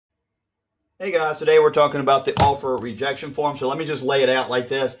Hey guys, today we're talking about the offer rejection form. So let me just lay it out like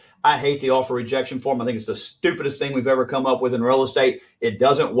this. I hate the offer rejection form. I think it's the stupidest thing we've ever come up with in real estate. It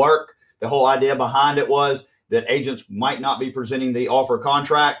doesn't work. The whole idea behind it was that agents might not be presenting the offer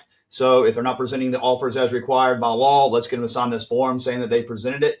contract. So if they're not presenting the offers as required by law, let's get them to sign this form saying that they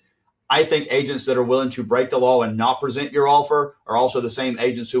presented it. I think agents that are willing to break the law and not present your offer are also the same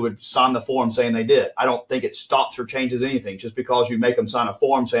agents who would sign the form saying they did. I don't think it stops or changes anything. Just because you make them sign a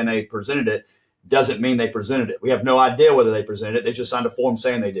form saying they presented it doesn't mean they presented it. We have no idea whether they presented it. They just signed a form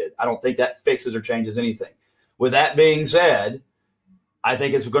saying they did. I don't think that fixes or changes anything. With that being said, I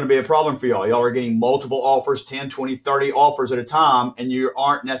think it's going to be a problem for y'all. Y'all are getting multiple offers, 10, 20, 30 offers at a time, and you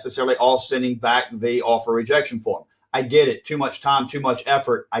aren't necessarily all sending back the offer rejection form. I get it. Too much time, too much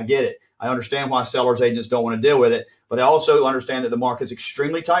effort. I get it. I understand why sellers agents don't want to deal with it, but I also understand that the market's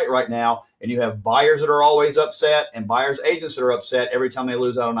extremely tight right now, and you have buyers that are always upset and buyers agents that are upset every time they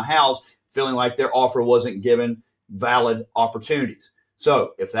lose out on a house, feeling like their offer wasn't given valid opportunities.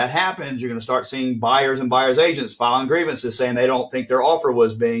 So if that happens, you're going to start seeing buyers and buyers agents filing grievances saying they don't think their offer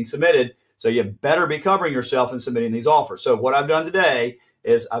was being submitted. So you better be covering yourself in submitting these offers. So what I've done today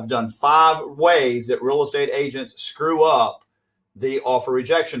is I've done 5 ways that real estate agents screw up the offer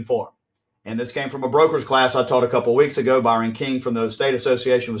rejection form. And this came from a broker's class I taught a couple of weeks ago. Byron King from the State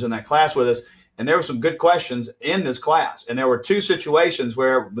Association was in that class with us. And there were some good questions in this class. And there were 2 situations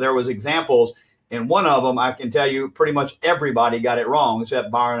where there was examples. And one of them, I can tell you, pretty much everybody got it wrong,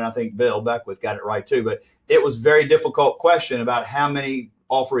 except Byron and I think Bill Beckwith got it right too. But it was a very difficult question about how many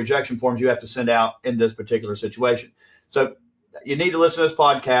offer rejection forms you have to send out in this particular situation. So you need to listen to this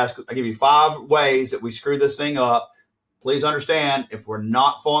podcast. I give you 5 ways that we screw this thing up. Please understand, if we're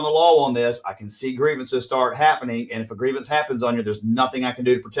not following the law on this, I can see grievances start happening. And if a grievance happens on you, there's nothing I can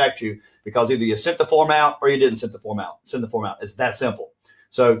do to protect you, because either you sent the form out or you didn't send the form out. Send the form out. It's that simple.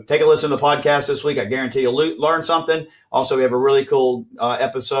 So take a listen to the podcast this week. I guarantee you'll learn something. Also, we have a really cool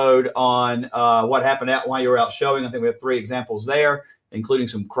episode on what happened while you were out showing. I think we have 3 examples there, including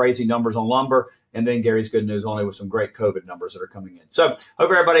some crazy numbers on lumber. And then Gary's good news only with some great COVID numbers that are coming in. So hope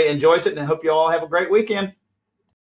everybody enjoys it, and I hope you all have a great weekend.